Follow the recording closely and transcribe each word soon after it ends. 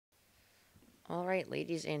Alright,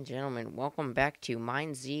 ladies and gentlemen, welcome back to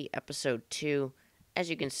MineZ episode 2. As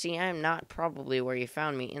you can see, I am not probably where you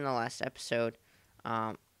found me in the last episode.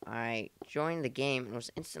 I joined the game and was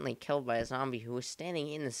instantly killed by a zombie who was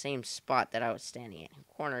standing in the same spot that I was standing in, who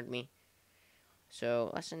cornered me.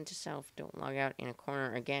 So, lesson to self, don't log out in a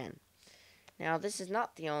corner again. Now, this is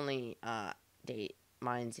not the only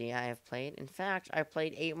MineZ I have played. In fact, I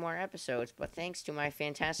played 8 more episodes, but thanks to my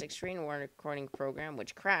fantastic screen recording program,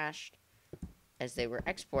 which crashed as they were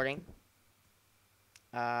exporting,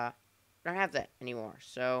 I don't have that anymore.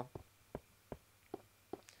 So,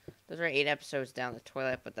 those are 8 episodes down the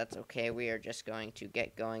toilet, but that's okay. We are just going to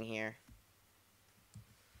get going here.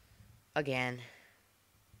 Again.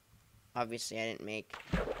 Obviously, I didn't make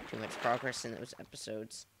too much progress in those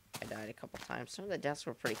episodes. I died a couple times. Some of the deaths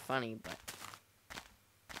were pretty funny, but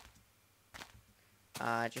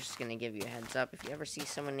just gonna give you a heads up. If you ever see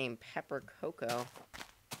someone named Pepper Coco,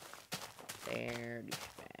 they're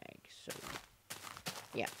douchebag. So,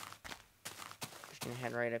 yeah. Just gonna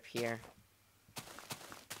head right up here.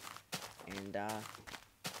 And,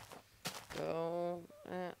 go,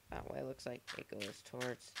 that way. Looks like it goes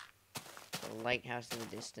towards the lighthouse in the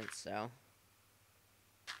distance, so.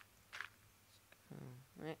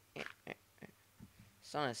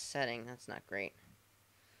 Sun is setting, that's not great.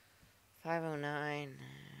 509,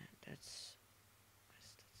 that's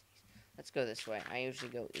west, let's go this way. I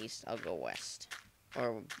usually go east, I'll go west.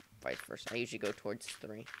 Or vice versa, I usually go towards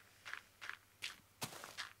 3.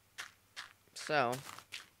 So,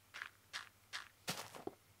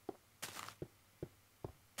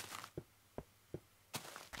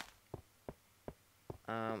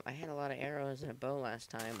 I had a lot of arrows and a bow last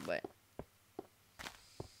time, but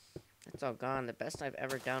it's all gone. The best I've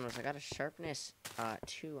ever done was I got a sharpness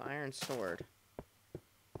 2 iron sword.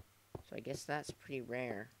 So I guess that's pretty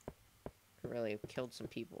rare. It really killed some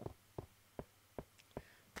people.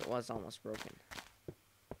 It was almost broken.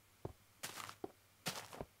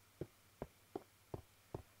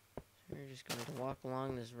 So we're just going to walk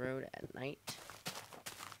along this road at night.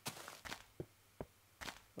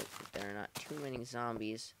 Hope that there are not too many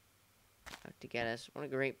zombies out to get us. What a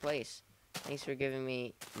great place. Thanks for giving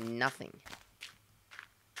me nothing.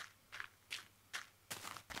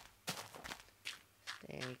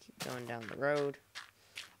 Stay, keep going down the road.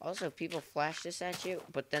 Also, if people flash this at you,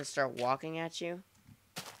 but then start walking at you,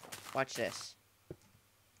 watch this.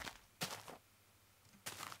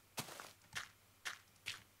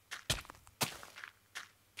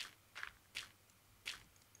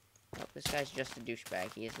 Oh, this guy's just a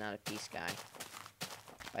douchebag. He is not a peace guy.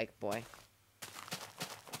 Bike boy.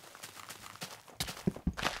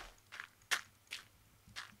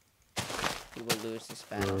 He will lose this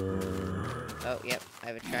battle. Oh, yep. I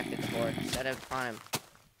have a attracted sword. Set up upon him.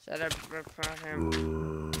 Set up upon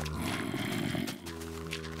him.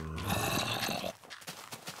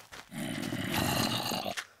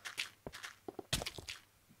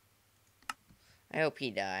 I hope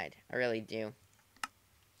he died. I really do.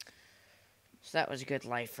 So that was a good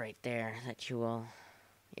life right there. That you will...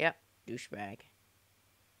 Yep. Douchebag.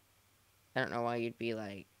 I don't know why you'd be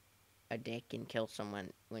like a dick and kill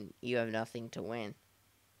someone when you have nothing to win.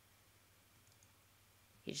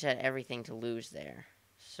 He just had everything to lose there.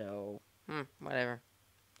 So, whatever.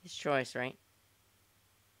 His choice, right?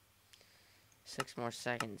 6 more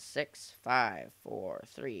seconds. 6, 5, 4,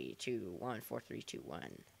 3, 2, 1. 4, 3, 2,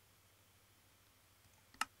 1.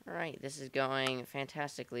 Alright, this is going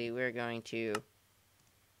fantastically. We're going to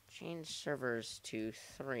change servers to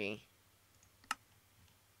 3.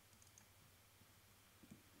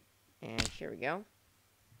 And here we go.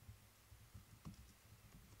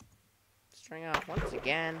 Starting off once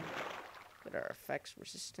again with our effects,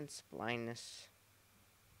 resistance, blindness.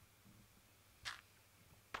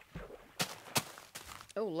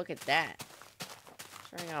 Oh, look at that.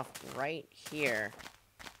 Starting off right here.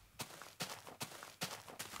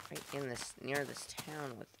 Right in this, near this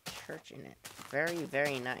town with a church in it. Very,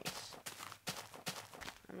 very nice.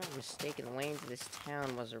 If I'm not mistaken, the way into this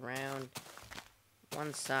town was around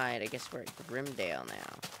one side. I guess we're at Grimdale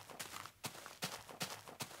now.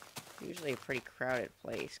 Usually a pretty crowded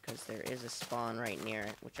place, because there is a spawn right near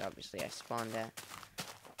it, which obviously I spawned at.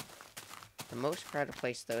 The most crowded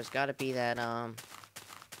place, though, has got to be that,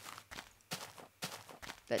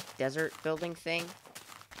 that desert building thing.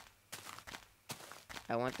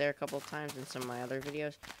 I went there a couple of times in some of my other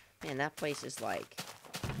videos. Man, that place is like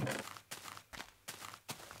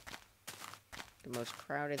the most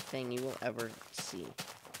crowded thing you will ever see.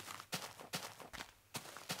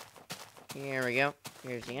 Here we go.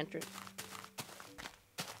 Here's the entrance.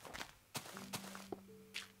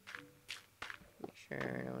 Make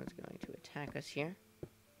sure sure no one's going to attack us here.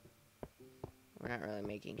 We're not really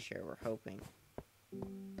making sure, we're hoping.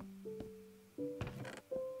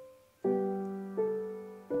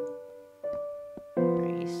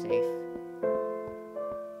 Alright, he's safe.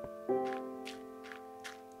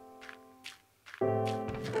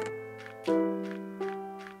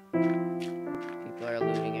 People are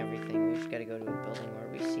looting everything. We just gotta go to a building where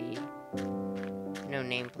we see no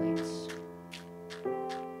nameplates.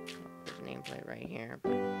 There's a nameplate right here.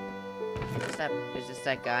 Is this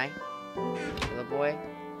that guy? Little boy?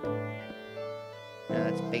 No,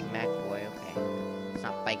 that's Big Mac Boy, okay. It's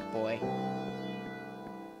not Bike Boy.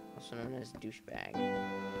 Also known as Douchebag. There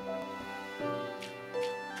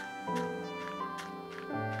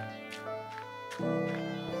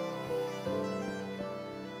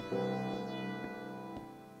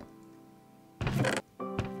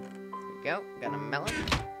we go, got a melon.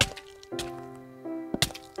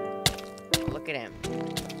 Look at him.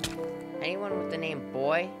 Anyone with the name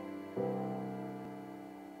Boy?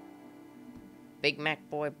 Big Mac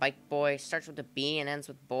Boy, Bike Boy, starts with a B and ends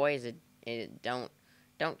with boy. Don't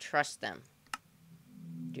trust them.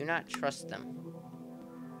 Do not trust them.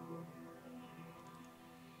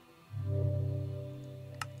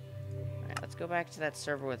 Alright, let's go back to that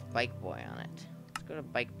server with Bike Boy on it. Let's go to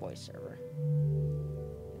Bike Boy server.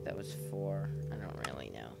 I think that was 4. I don't really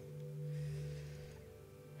know.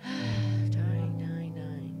 Dying.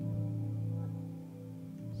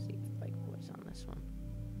 Let's see if Bike Boy's on this one.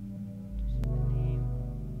 Just the name.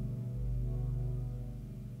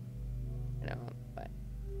 I don't, but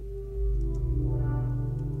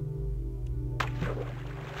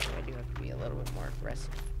I do have to be a little bit more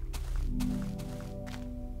aggressive.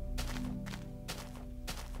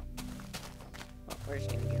 Well, we're just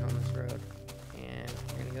gonna get on this road, and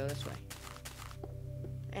we're gonna go this way.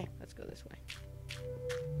 Let's go this way.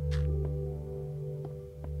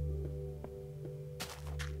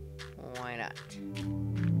 Why not?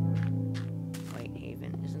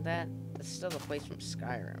 Whitehaven, isn't that? That's still the place from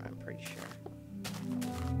Skyrim, I'm pretty sure.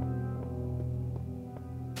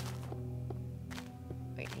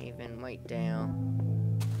 Whitehaven, Whitedale.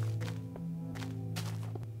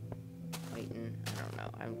 Whiten, I don't know.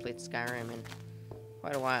 I haven't played Skyrim in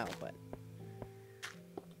quite a while, but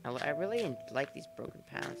I really like these broken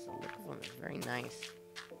paths. The look of them is very nice.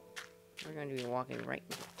 We're going to be walking right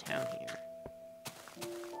into town here.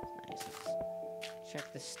 Nice. Let's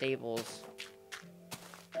check the stables.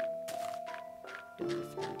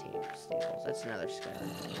 Stables. That's another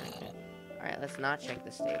Skyrim thing right there. Alright, let's not check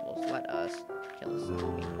the stables. Let us kill the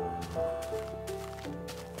zombie.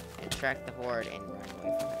 And track the horde and run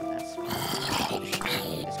away from it. That's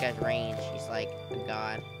fine. This guy's range. He's like a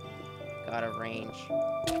god. God of range.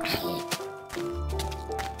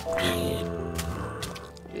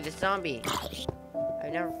 Dude, this zombie.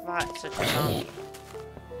 I've never fought such a zombie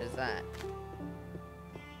as that.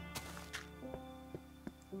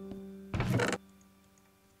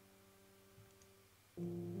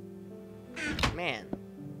 Man.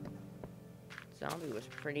 Zombie was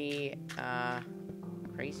pretty,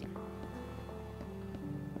 crazy.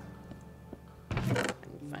 I need to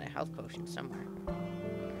find a health potion somewhere.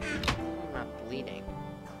 I'm not bleeding.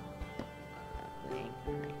 Alright.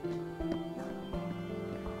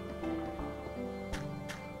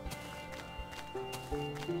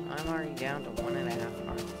 I'm already down to 1.5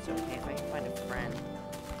 hearts. It's okay if I can find a friend.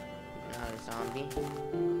 Not a zombie.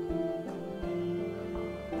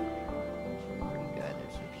 Pretty good.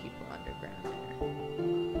 There's some people underground there.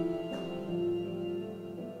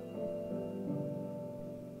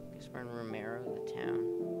 Guess we're in Romero, the town.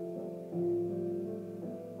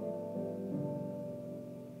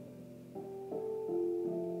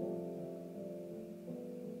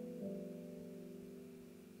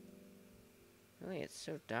 Really, it's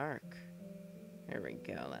so dark. There we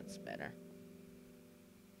go, that's better.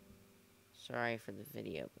 Sorry for the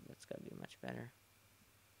video, but that's gotta be much better.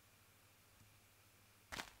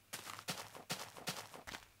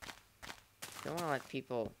 Don't wanna let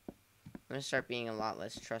people... I'm gonna start being a lot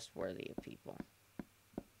less trustworthy of people.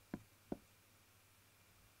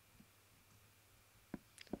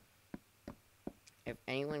 If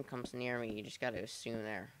anyone comes near me, you just gotta assume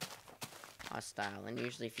they're hostile, and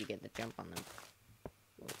usually if you get the jump on them,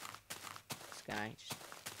 this guy, just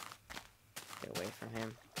get away from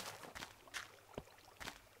him.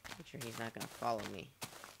 Make sure he's not gonna follow me.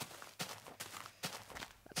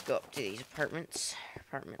 Let's go up to these apartments.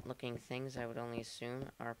 Apartment looking things, I would only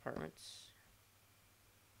assume are apartments.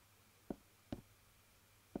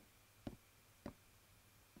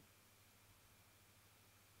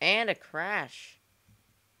 And a crash.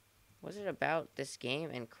 What's it about this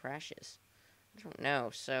game and crashes? I don't know.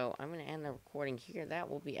 So I'm going to end the recording here. That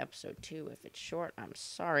will be episode 2. If it's short, I'm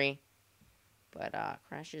sorry. But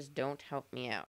crashes don't help me out.